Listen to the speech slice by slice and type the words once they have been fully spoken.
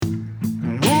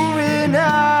moving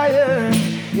higher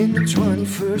in the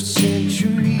 21st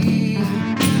century.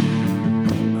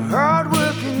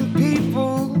 Hard-working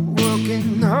people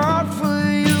working hard for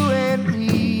you and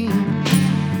me.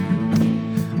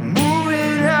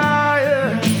 Moving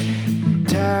higher,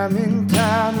 time and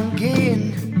time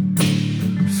again.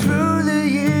 Through the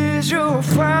years you'll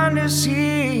find us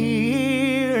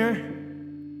here.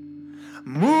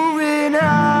 Moving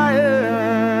higher.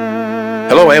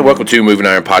 Hello and welcome to Moving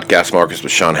Iron Podcast. Marcus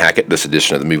with Shawn Hackett. This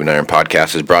edition of the Moving Iron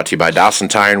Podcast is brought to you by Dawson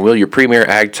Tire and Wheel, your premier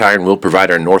ag tire and wheel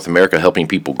provider in North America, helping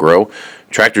people grow.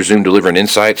 Tractor Zoom delivering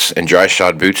insights, and Dry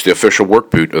Shod Boots, the official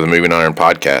work boot of the Moving Iron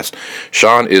Podcast.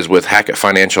 Shawn is with Hackett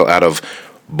Financial out of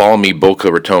balmy Boca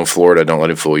Raton, Florida. Don't let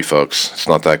him fool you, folks. It's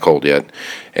not that cold yet.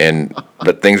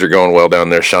 But things are going well down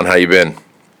there. Shawn, how you been?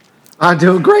 I'm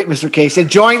doing great, Mr. Case.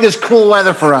 Enjoying this cool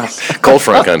weather for us. Cold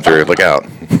front coming through. Look out.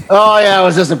 Oh, yeah. It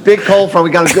was just a big cold front.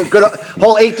 We got a good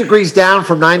whole 8 degrees down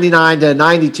from 99 to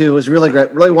 92. It was really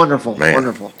great. Really wonderful. Man,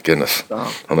 wonderful. Goodness.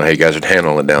 I don't know how you guys are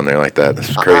handling it down there like that. This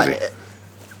is crazy.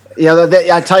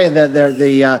 I tell you,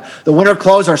 the winter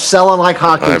clothes are selling like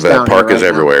hotcakes down here. Parkas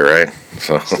everywhere, right?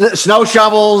 So. Snow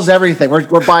shovels, everything.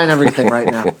 We're buying everything right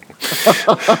now.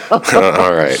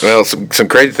 All right. Well, some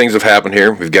crazy things have happened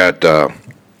here. We've got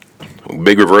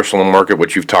big reversal in the market,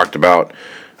 which you've talked about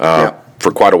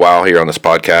for quite a while here on this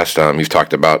podcast. You've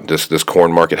talked about this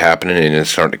corn market happening, and it's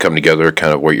starting to come together,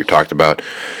 kind of what you talked about.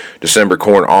 December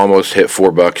corn almost hit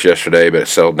 $4 yesterday, but it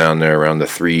settled down there around the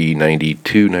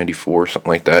 $3.92, 94,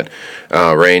 something like that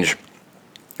range,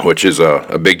 which is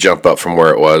a big jump up from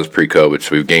where it was pre-COVID.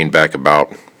 So we've gained back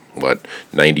about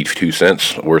 92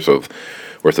 cents worth of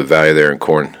value there in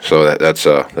corn. So that's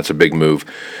a big move.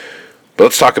 But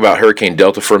let's talk about Hurricane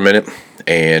Delta for a minute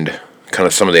and kind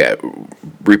of some of the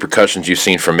repercussions you've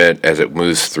seen from it as it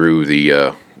moves through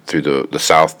the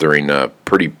South during a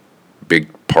pretty big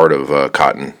part of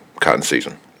cotton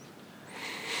season.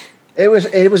 It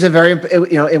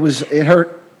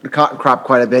hurt the cotton crop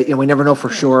quite a bit. We never know for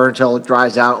sure until it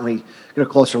dries out and we get a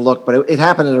closer look. But it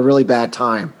happened at a really bad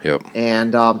time. Yep.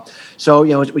 And so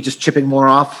we're just chipping more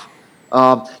off.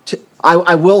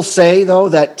 I will say though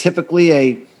that typically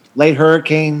a late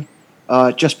hurricane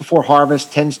just before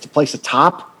harvest tends to place a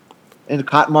top in the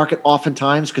cotton market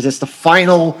oftentimes because it's the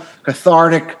final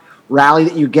cathartic rally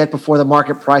that you get before the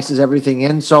market prices everything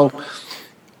in. So,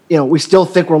 we still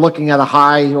think we're looking at a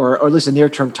high or at least a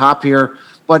near-term top here,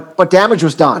 but damage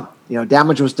was done.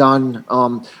 Damage was done.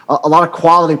 A lot of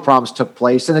quality problems took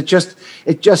place, and it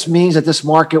just means that this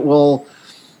market will,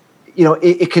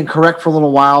 it can correct for a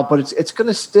little while, but it's going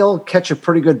to still catch a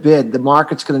pretty good bid. The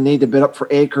market's going to need to bid up for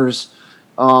acres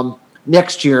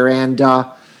next year, and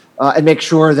make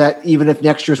sure that even if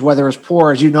next year's weather is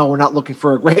poor, as we're not looking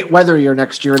for a great weather year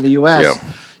next year in the U.S.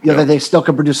 That they still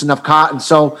can produce enough cotton.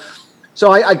 So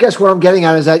I guess what I'm getting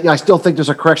at is that I still think there's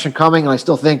a correction coming, and I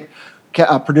still think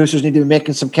producers need to be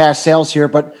making some cash sales here.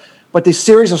 But the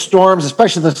series of storms,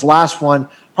 especially this last one,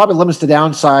 probably limits the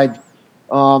downside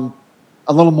a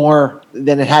little more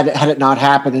than it had it not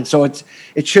happened. And so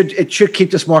it should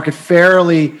keep this market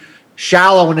fairly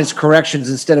shallow in its corrections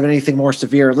instead of anything more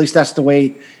severe. At least that's the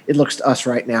way it looks to us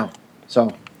right now.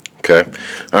 So. Okay.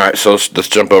 All right. So let's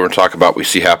jump over and talk about what we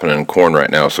see happening in corn right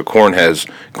now. So corn and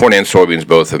soybeans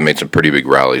both have made some pretty big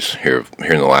rallies here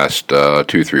in the last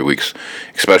 2-3 weeks,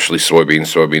 especially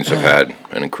soybeans. Soybeans have had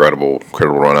an incredible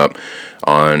run up.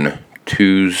 On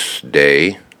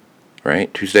Tuesday,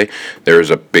 there was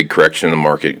a big correction in the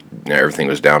market. Everything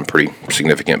was down pretty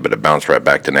significant, but it bounced right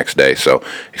back the next day. So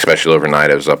especially overnight,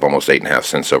 it was up almost 8.5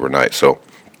 cents overnight. So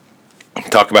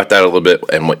talk about that a little bit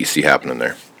and what you see happening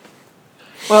there.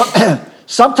 Well,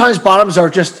 sometimes bottoms are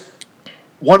just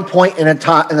 1 point and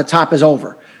the top is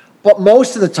over. But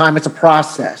most of the time, it's a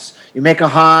process. You make a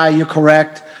high, you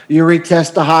correct. You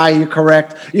retest the high, you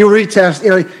correct. You retest.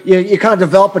 You kind of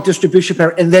develop a distribution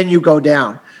pattern, and then you go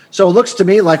down. So it looks to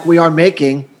me like we are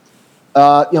making,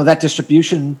 that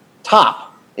distribution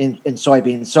top in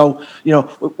soybeans. So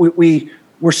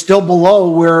we're still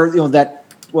below where that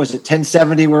was it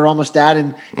 1070 we're almost at,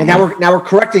 and now we're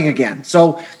correcting again.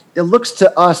 So it looks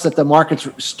to us that the market's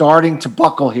starting to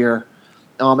buckle here,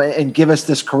 and give us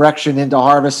this correction into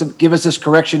harvest, and give us this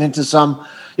correction into some.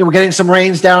 We're getting some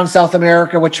rains down in South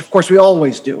America, which of course we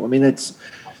always do. I mean,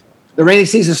 the rainy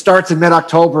season starts in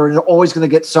mid-October, and you're always going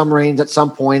to get some rains at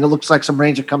some point. It looks like some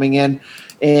rains are coming in,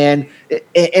 and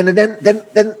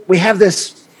then we have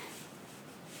this.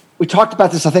 We talked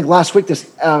about this, I think, last week.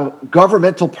 This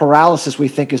governmental paralysis we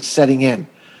think is setting in,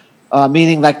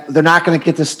 meaning like they're not going to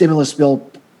get the stimulus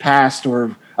bill passed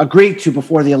or agreed to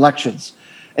before the elections.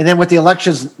 And then with the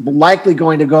elections likely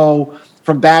going to go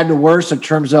from bad to worse in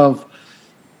terms of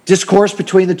discourse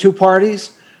between the two parties.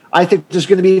 I think there's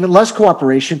going to be even less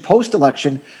cooperation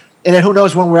post-election, and then who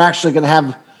knows when we're actually going to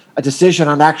have a decision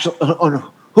on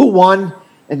who won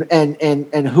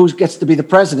and who gets to be the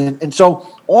president. And so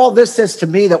all this says to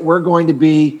me that we're going to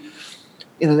be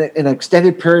in an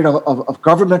extended period of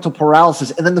governmental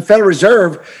paralysis, and then the Federal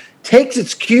Reserve takes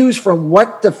its cues from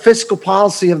what the fiscal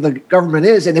policy of the government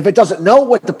is, and if it doesn't know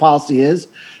what the policy is,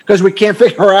 because we can't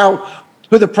figure out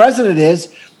who the president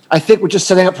is, I think we're just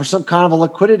setting up for some kind of a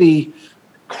liquidity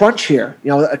crunch here.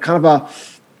 A kind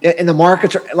of in the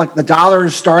markets, like the dollar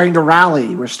is starting to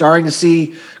rally. We're starting to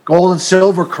see gold and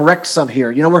silver correct some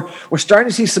here. We're starting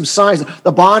to see some signs.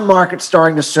 The bond market's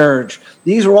starting to surge.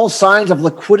 These are all signs of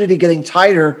liquidity getting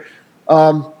tighter.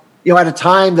 At a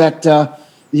time that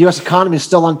the U.S. economy is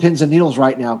still on pins and needles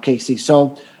right now, Casey.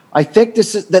 So I think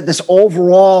this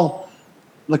overall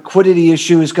liquidity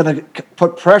issue is going to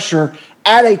put pressure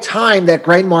at a time that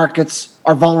grain markets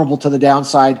are vulnerable to the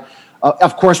downside.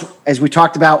 Of course, as we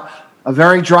talked about, a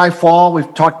very dry fall.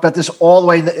 We've talked about this all the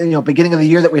way, beginning of the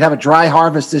year, that we'd have a dry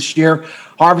harvest this year.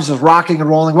 Harvest is rocking and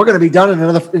rolling. We're going to be done in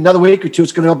another week or two.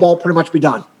 It's going to all pretty much be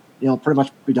done. Pretty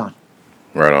much be done.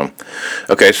 Right on.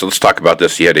 Okay, so let's talk about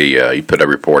this. You had you put a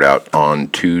report out on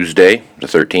Tuesday, the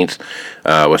 13th,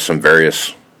 with some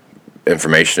various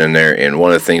information in there, and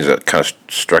one of the things that kind of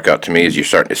struck out to me is you're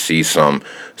starting to see some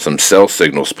sell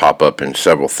signals pop up in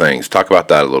several things. Talk about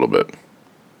that a little bit.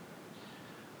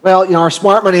 Well, our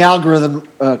smart money algorithm,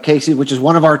 Casey, which is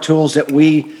one of our tools that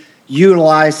we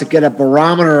utilize to get a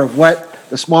barometer of what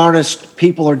the smartest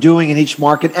people are doing in each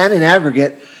market and in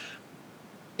aggregate,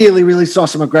 really saw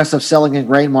some aggressive selling in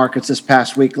grain markets this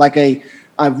past week, like a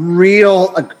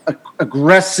real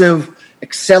aggressive,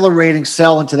 accelerating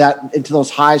sell into those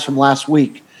highs from last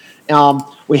week.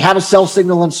 We have a sell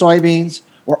signal in soybeans.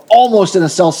 We're almost in a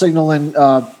sell signal in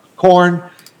corn.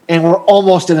 And we're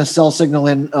almost in a sell signal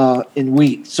in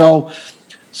wheat. So,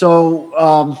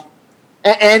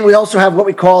 and we also have what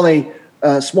we call a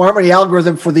smart money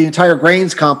algorithm for the entire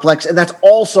grains complex, and that's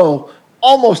also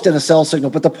almost in a sell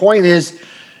signal. But the point is,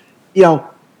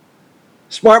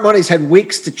 smart money's had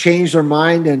weeks to change their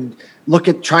mind and look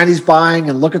at Chinese buying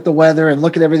and look at the weather and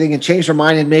look at everything and change their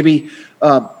mind and maybe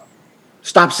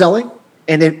stop selling.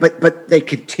 But they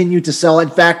continue to sell. In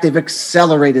fact, they've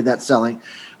accelerated that selling.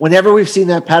 Whenever we've seen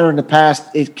that pattern in the past,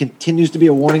 it continues to be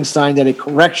a warning sign that a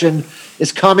correction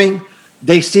is coming.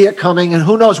 They see it coming, and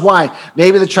who knows why?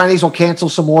 Maybe the Chinese will cancel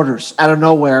some orders out of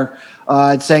nowhere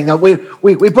and saying that we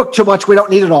booked too much, we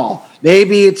don't need it all.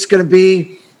 Maybe it's going to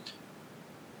be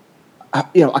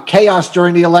a chaos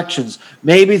during the elections.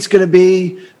 Maybe it's going to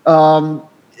be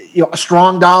a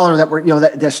strong dollar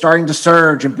that that's starting to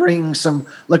surge and bring some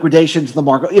liquidation to the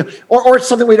market, or it's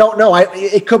something we don't know.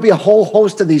 It could be a whole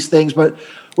host of these things, but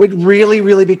we'd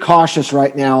really be cautious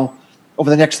right now over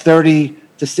the next 30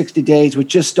 to 60 days. We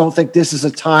just don't think this is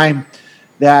a time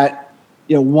that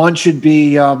one should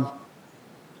be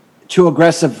too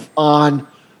aggressive on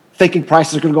thinking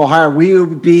prices are going to go higher. We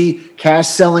would be cash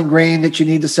selling grain that you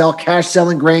need to sell, cash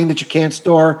selling grain that you can't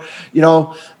store.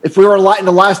 If we were in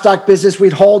the livestock business,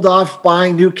 we'd hold off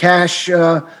buying new cash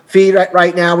feed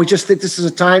right now. We just think this is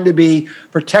a time to be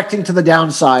protecting to the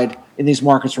downside in these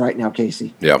markets right now,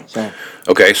 Casey. Yeah.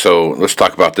 Okay, so let's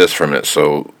talk about this for a minute.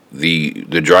 So the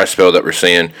dry spell that we're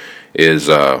seeing is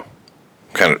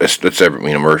it's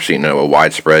we're seeing a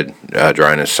widespread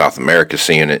dryness. South America is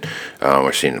seeing it.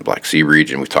 We're seeing the Black Sea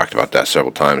region. We've talked about that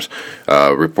several times.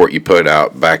 Report you put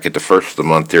out back at the first of the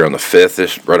month here on the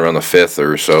 5th, right around the 5th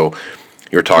or so.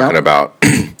 You're talking about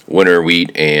winter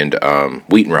wheat and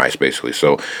rice, basically.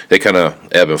 So they kind of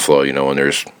ebb and flow. When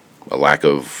there's a lack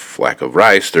of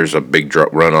rice, there's a big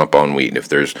run up on wheat. If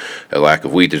there's a lack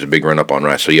of wheat, there's a big run up on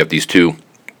rice. So you have these two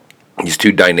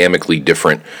dynamically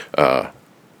different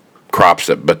crops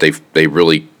but they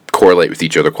really correlate with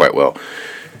each other quite well.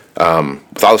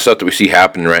 With all the stuff that we see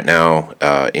happening right now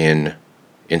in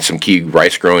some key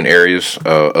rice growing areas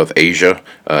of Asia,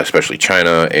 especially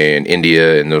China and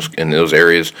India and those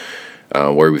areas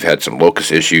where we've had some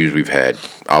locust issues, we've had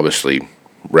obviously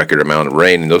record amount of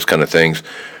rain and those kind of things.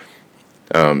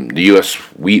 The U.S.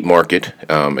 wheat market,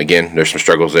 again, there's some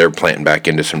struggles there, planting back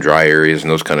into some dry areas and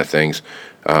those kind of things.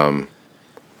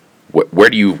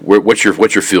 What's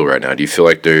your feel right now? Do you feel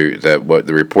like what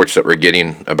the reports that we're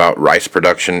getting about rice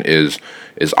production is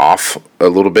off a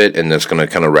little bit, and that's going to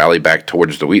kind of rally back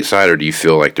towards the wheat side, or do you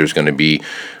feel like there's going to be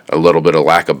a little bit of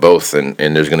lack of both, and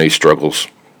there's going to be struggles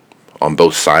on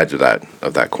both sides of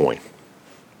that coin?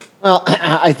 Well,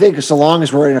 I think so long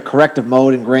as we're in a corrective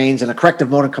mode in grains and a corrective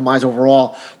mode in commodities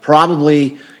overall,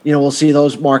 probably we'll see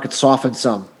those markets soften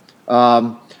some.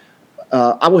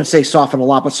 I wouldn't say soften a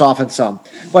lot, but soften some.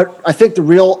 But I think the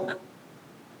real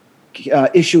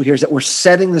issue here is that we're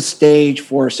setting the stage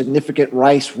for a significant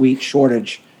rice wheat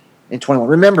shortage in 21.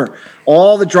 Remember,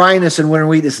 all the dryness in winter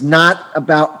wheat is not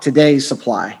about today's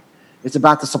supply. It's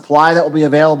about the supply that will be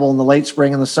available in the late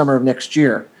spring and the summer of next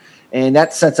year. And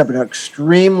that sets up an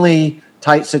extremely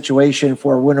tight situation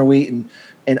for winter wheat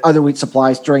and other wheat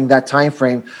supplies during that time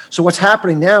frame. So what's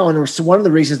happening now, and one of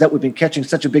the reasons that we've been catching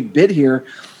such a big bid here,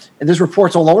 and there's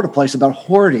reports all over the place about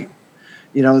hoarding,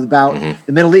 about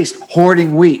the Middle East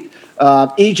hoarding wheat,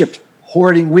 Egypt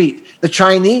hoarding wheat, the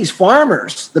Chinese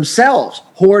farmers themselves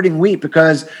hoarding wheat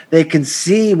because they can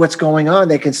see what's going on.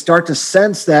 They can start to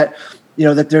sense that,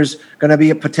 that there's going to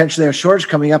be potentially a shortage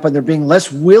coming up, and they're being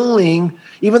less willing,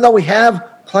 even though we have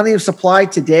plenty of supply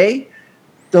today,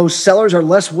 those sellers are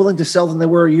less willing to sell than they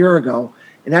were a year ago.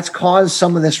 And that's caused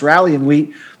some of this rally in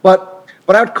wheat. But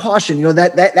I would caution,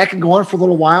 that can go on for a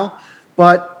little while,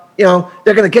 but they're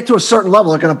going to get to a certain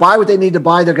level. They're going to buy what they need to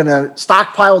buy. They're going to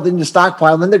stockpile what they need to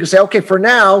stockpile. And then they're going to say, okay, for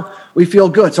now, we feel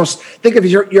good. So think of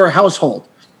your household.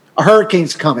 A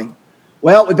hurricane's coming.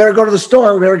 Well, we better go to the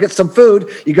store. We better get some food.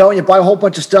 You go and you buy a whole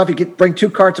bunch of stuff. You bring 2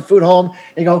 carts of food home.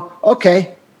 And you go,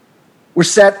 okay, we're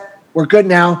set. We're good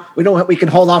now. We can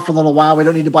hold off for a little while. We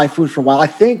don't need to buy food for a while. I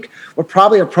think we're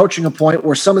probably approaching a point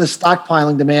where some of the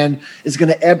stockpiling demand is going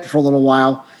to ebb for a little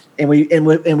while. And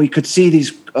we could see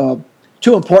these 2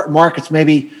 important markets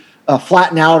maybe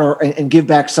flatten out and give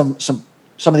back some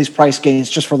of these price gains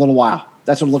just for a little while.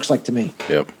 That's what it looks like to me.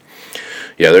 Yep.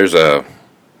 Yeah, there's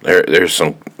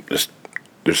so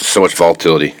much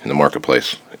volatility in the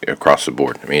marketplace across the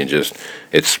board. I mean,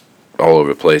 it's all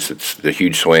over the place. It's the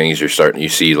huge swings. You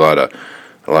see a lot of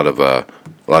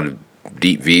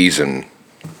deep V's and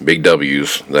big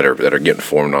W's that are getting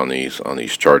formed on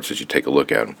these charts as you take a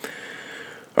look at them.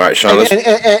 All right, Shawn.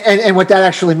 And what that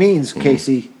actually means,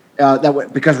 Casey,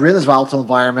 because we're in this volatile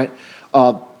environment,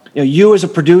 you as a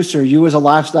producer, you as a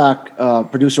livestock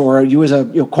producer, or you as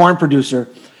a corn producer,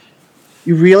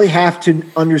 you really have to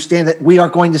understand that we are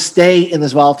going to stay in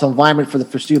this volatile environment for the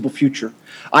foreseeable future.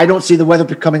 I don't see the weather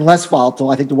becoming less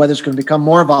volatile. I think the weather's going to become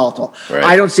more volatile. Right.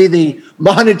 I don't see the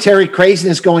monetary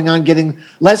craziness going on getting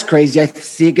less crazy. I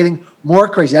see it getting more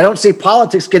crazy. I don't see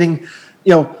politics getting,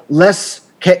 less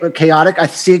chaotic. I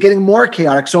see it getting more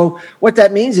chaotic. So what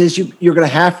that means is you're going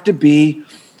to have to be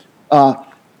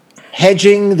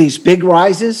hedging these big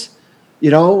rises,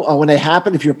 when they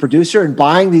happen, if you're a producer, and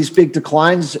buying these big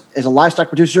declines as a livestock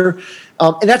producer.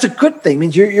 And that's a good thing. It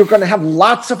means you're going to have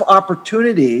lots of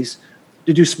opportunities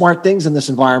to do smart things in this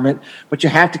environment, but you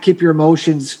have to keep your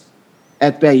emotions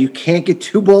at bay. You can't get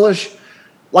too bullish.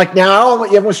 Like now,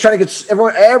 everyone's trying to get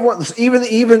everyone, even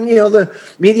the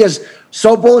media's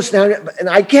so bullish now, and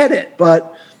I get it,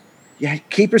 but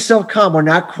keep yourself calm. We're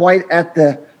not quite at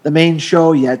the main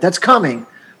show yet. That's coming,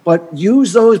 but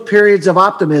use those periods of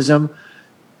optimism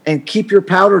and keep your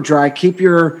powder dry, keep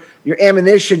your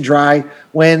ammunition dry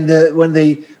when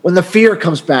the fear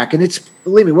comes back. And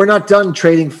believe me, we're not done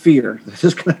trading fear.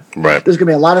 There's gonna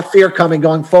be a lot of fear coming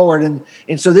going forward, and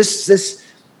so this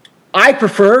I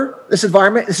prefer this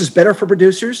environment. This is better for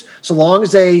producers, so long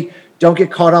as they don't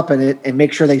get caught up in it and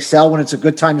make sure they sell when it's a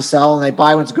good time to sell and they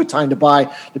buy when it's a good time to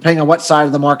buy, depending on what side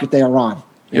of the market they are on.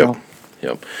 Yep.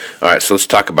 All right, so let's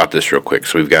talk about this real quick.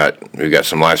 So we've got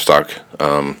some livestock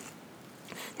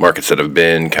markets that have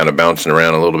been kind of bouncing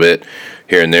around a little bit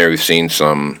here and there. We've seen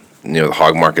some, the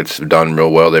hog markets have done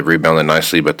real well. They've rebounded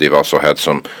nicely, but they've also had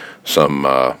some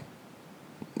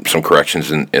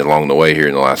corrections along the way here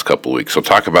in the last couple of weeks. So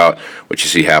talk about what you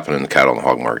see happening in the cattle and the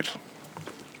hog markets.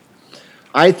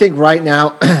 I think right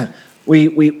now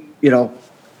we've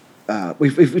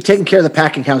taken care of the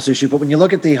packing house issue, but when you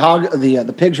look at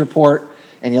the pigs report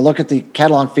and you look at the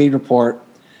cattle on feed report,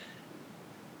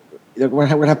 we're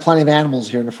going to have plenty of animals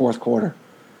here in the fourth quarter.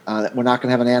 We're not going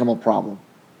to have an animal problem.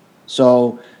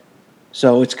 So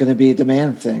it's going to be a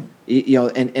demand thing.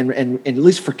 And at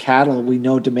least for cattle, we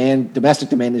know domestic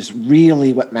demand is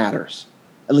really what matters,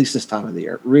 at least this time of the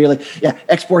year. Really,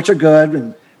 exports are good,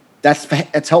 and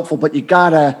that's helpful, but you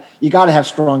gotta have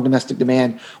strong domestic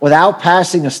demand. Without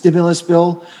passing a stimulus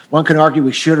bill, one can argue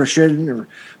we should or shouldn't,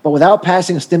 but without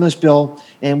passing a stimulus bill,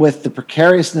 and with the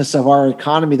precariousness of our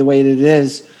economy the way it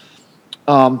is,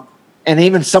 and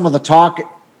even some of the talk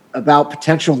about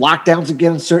potential lockdowns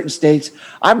again in certain states,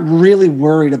 I'm really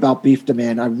worried about beef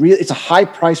demand. It's a high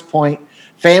price point.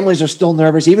 Families are still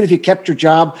nervous. Even if you kept your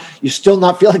job, you're still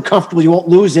not feeling comfortable. You won't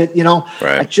lose it.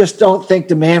 Right. I just don't think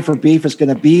demand for beef is going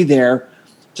to be there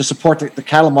to support the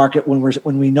cattle market when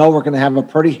we know we're going to have a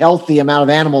pretty healthy amount of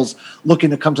animals looking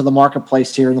to come to the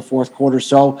marketplace here in the fourth quarter.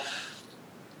 So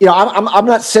I'm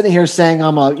not sitting here saying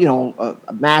I'm a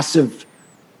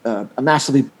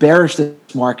massively bearish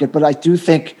this market, but I do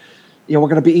think, we're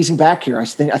going to be easing back here. I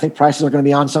think prices are going to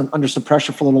be under some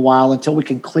pressure for a little while until we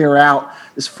can clear out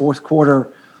this fourth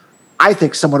quarter. I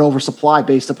think somewhat oversupply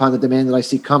based upon the demand that I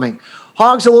see coming.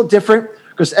 Hogs are a little different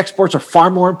because exports are far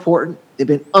more important. They've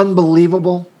been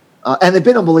unbelievable, and they've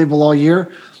been unbelievable all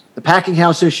year. The packing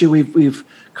house issue we've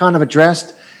kind of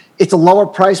addressed. It's a lower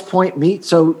price point meat,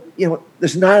 so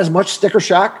there's not as much sticker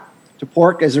shock to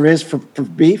pork as there is for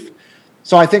beef.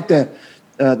 So I think the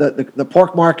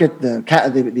pork market,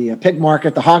 the pig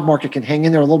market, the hog market can hang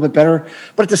in there a little bit better.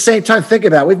 But at the same time, think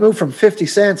about it. We've moved from 50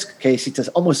 cents, Casey,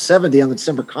 to almost 70 on the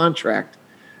December contract.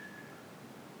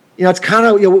 It's kind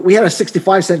of, we had a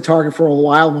 65-cent target for a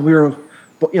while when we were,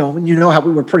 how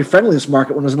we were pretty friendly to this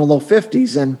market when it was in the low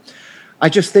 50s. And I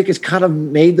just think it's kind of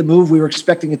made the move we were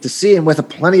expecting it to see. And with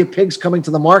plenty of pigs coming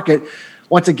to the market,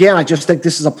 once again, I just think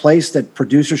this is a place that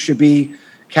producers should be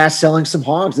cash selling some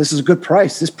hogs. This is a good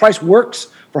price. This price works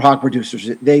for hog producers.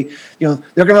 They're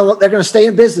going to stay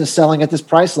in business selling at this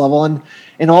price level. And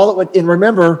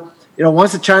remember,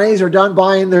 once the Chinese are done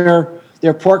buying their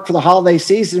pork for the holiday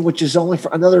season, which is only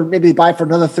for maybe they buy for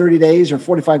another 30 days or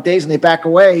 45 days and they back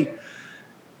away,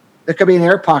 there could be an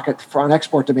air pocket on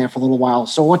export demand for a little while.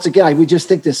 So once again, we just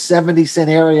think this 70-cent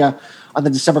area on the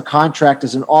December contract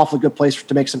is an awfully good place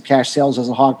to make some cash sales as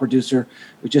a hog producer.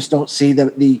 We just don't see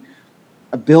the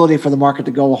ability for the market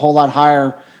to go a whole lot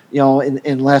higher,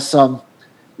 unless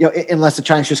the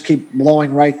Chinese just keep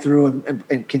blowing right through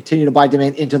and continue to buy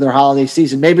demand into their holiday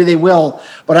season. Maybe they will,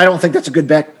 but I don't think that's a good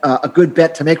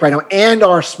bet to make right now. And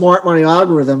our smart money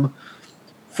algorithm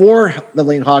for the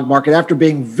lean hog market, after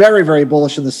being very, very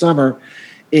bullish in the summer,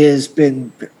 they've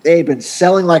been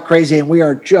selling like crazy, and we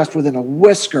are just within a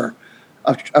whisker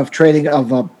of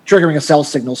triggering a sell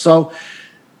signal. So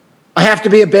I have to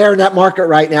be a bear in that market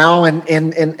right now,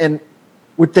 and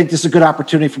would think this is a good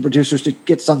opportunity for producers to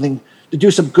get something, to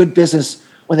do some good business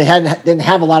when they didn't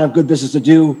have a lot of good business to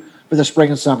do for the spring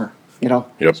and summer.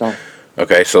 Yep. So.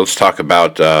 Okay, so let's talk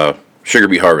about sugar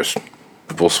beet harvest.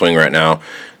 Full swing right now.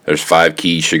 There's 5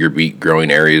 key sugar beet growing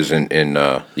areas in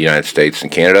the United States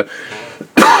and Canada.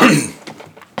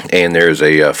 And there's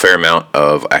a fair amount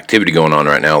of activity going on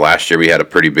right now. Last year we had a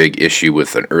pretty big issue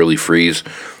with an early freeze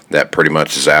that pretty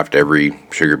much zapped every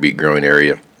sugar beet growing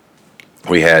area.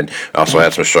 We also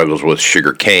had some struggles with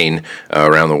sugar cane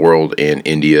around the world in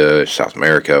India, South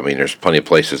America. I mean, there's plenty of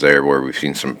places there where we've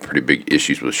seen some pretty big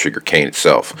issues with sugar cane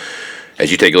itself. As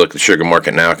you take a look at the sugar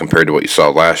market now compared to what you saw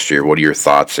last year, what are your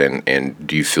thoughts, and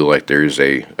do you feel like there's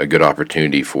a good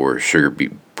opportunity for sugar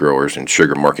beet growers and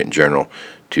sugar market in general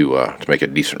to make a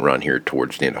decent run here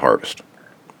towards the end of harvest?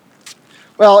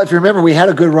 Well, if you remember, we had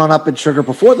a good run up in sugar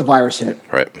before the virus hit.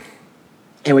 Right.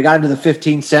 And we got into the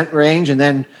 15-cent range and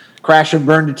then crashed and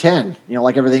burned to 10,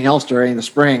 like everything else during the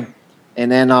spring.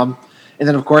 And then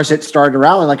of course, it started to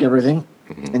rally like everything.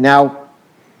 Mm-hmm. And now,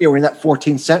 we're in that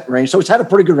 14-cent range. So it's had a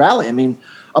pretty good rally. I mean,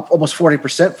 up almost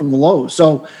 40% from the lows.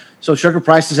 So sugar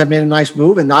prices have made a nice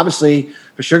move. And obviously,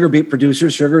 for sugar beet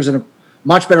producers, sugar is in a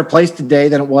much better place today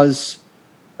than it was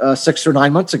 6 or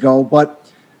 9 months ago.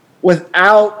 But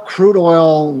without crude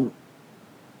oil,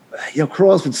 crude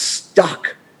oil's been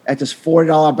stuck at this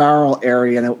 $40 barrel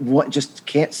area, and it just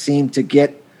can't seem to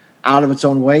get out of its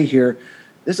own way here.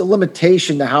 There's a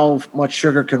limitation to how much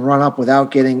sugar can run up without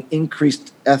getting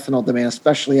increased ethanol demand,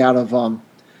 especially out of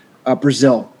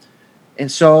Brazil.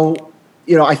 And so,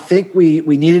 I think we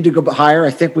needed to go higher. I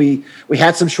think we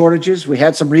had some shortages. We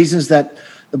had some reasons that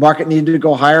the market needed to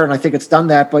go higher, and I think it's done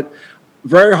that. But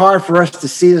very hard for us to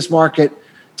see this market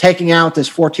taking out this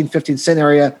 14, 15-cent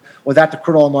area without the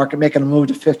crude oil market making a move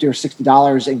to $50 or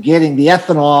 $60 and getting the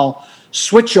ethanol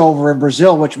switch over in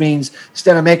Brazil, which means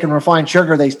instead of making refined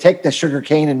sugar, they take the sugar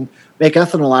cane and make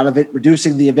ethanol out of it,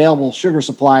 reducing the available sugar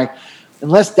supply.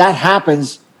 Unless that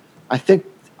happens, I think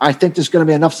there's going to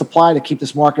be enough supply to keep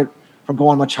this market from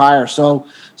going much higher. So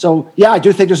yeah, I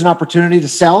do think there's an opportunity to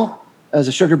sell as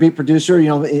a sugar beet producer,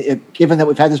 given that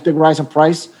we've had this big rise in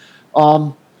price.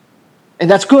 And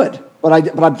that's good.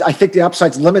 But I think the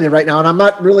upside's limited right now, and I'm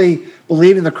not really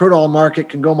believing the crude oil market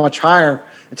can go much higher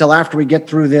until after we get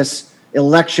through this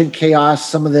election chaos,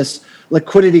 some of this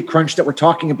liquidity crunch that we're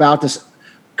talking about, this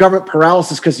government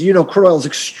paralysis, because crude oil is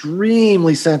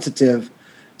extremely sensitive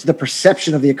to the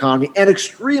perception of the economy and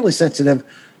extremely sensitive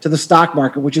to the stock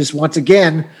market, which is once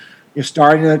again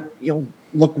starting to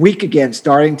look weak again,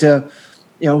 starting to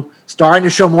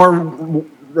show more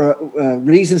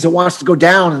reasons it wants to go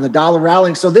down, and the dollar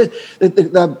rallying. So the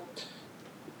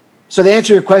answer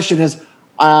to your question is,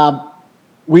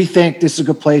 we think this is a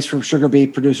good place for sugar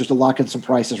beet producers to lock in some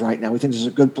prices right now. We think this is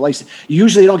a good place.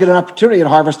 Usually you don't get an opportunity at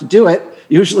harvest to do it.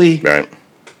 Usually Right.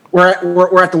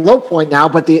 we're at the low point now,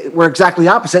 but we're exactly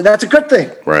opposite. That's a good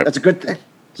thing. Right. That's a good thing.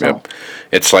 So. Yep.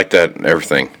 It's like that in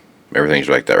everything. Everything's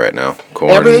like that right now.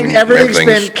 Corn, Everything's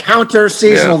been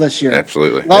counter-seasonal this year.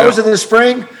 Absolutely. Lows in the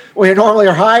spring, where normally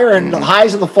are higher, and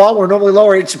highs in the fall, where normally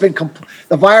lower. It's been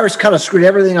the virus kind of screwed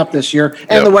everything up this year,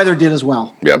 and the weather did as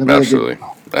well. Yep, absolutely.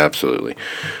 Absolutely.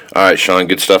 All right, Shawn,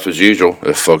 good stuff as usual.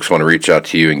 If folks want to reach out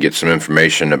to you and get some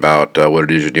information about what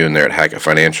it is you're doing there at Hackett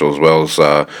Financial, as well as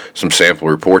some sample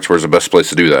reports, where's the best place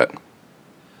to do that?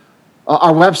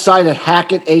 Our website at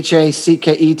Hackett,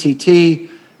 Hackett,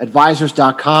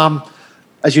 advisors.com.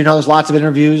 As you know, there's lots of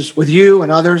interviews with you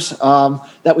and others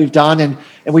that we've done. And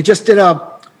we just did an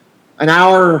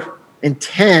hour and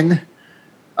 10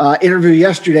 interview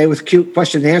yesterday with Q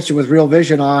question and answer with Real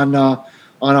Vision on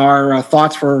our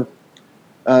thoughts for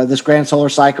this grand solar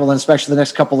cycle, and especially the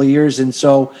next couple of years. And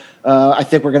so I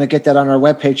think we're going to get that on our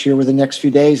webpage here within the next few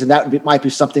days. And that might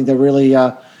be something that really,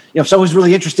 if someone's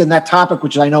really interested in that topic,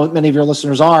 which I know many of your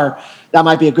listeners are, that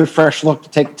might be a good fresh look to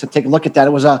take a look at that.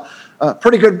 It was a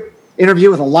pretty good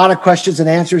interview with a lot of questions and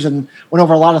answers, and went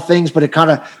over a lot of things, but it kind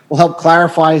of will help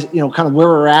clarify, kind of where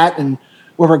we're at and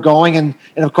where we're going. And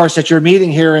of course, at your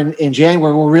meeting here in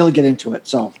January, we'll really get into it.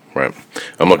 So. Right.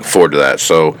 I'm looking forward to that.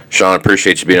 So, Shawn,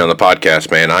 appreciate you being on the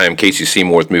podcast, man. I am Casey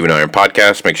Seymour with Moving Iron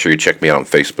Podcast. Make sure you check me out on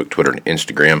Facebook, Twitter, and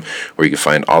Instagram, where you can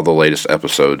find all the latest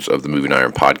episodes of the Moving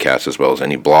Iron Podcast, as well as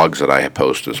any blogs that I have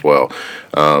posted as well.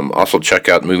 Also, check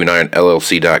out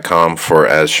movingironllc.com for,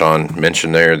 as Shawn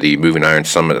mentioned there, the Moving Iron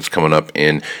Summit that's coming up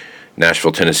in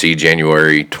Nashville, Tennessee,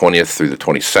 January 20th through the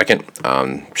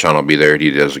 22nd. Shawn will be there.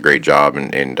 He does a great job,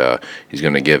 and he's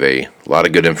going to give a lot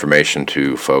of good information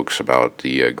to folks about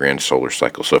the grand solar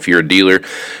cycle. So if you're a dealer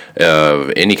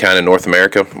of any kind in North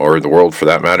America, or the world for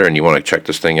that matter, and you want to check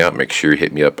this thing out, make sure you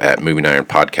hit me up at Moving Iron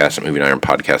Podcast at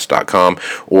movingironpodcast.com,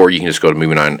 or you can just go to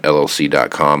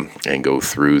movingironllc.com and go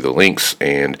through the links,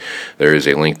 and there is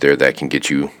a link there that can get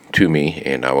you to me,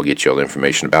 and I will get you all the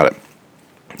information about it.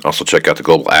 Also, check out the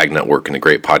Global Ag Network and the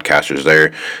great podcasters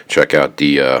there. Check out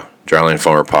the Dryland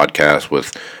Farmer podcast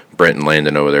with Brent and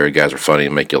Landon over there. You guys are funny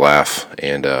and make you laugh,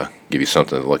 and give you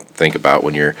something to think about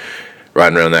when you're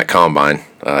riding around that combine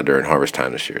during harvest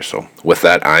time this year. So with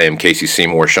that, I am Casey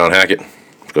Seymour, Shawn Hackett.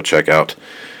 Let's go check out.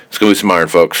 Let's go do some iron,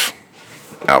 folks.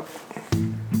 Out.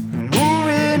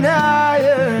 Moving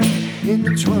iron in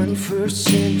the 21st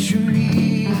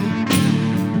century.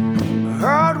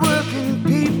 Hard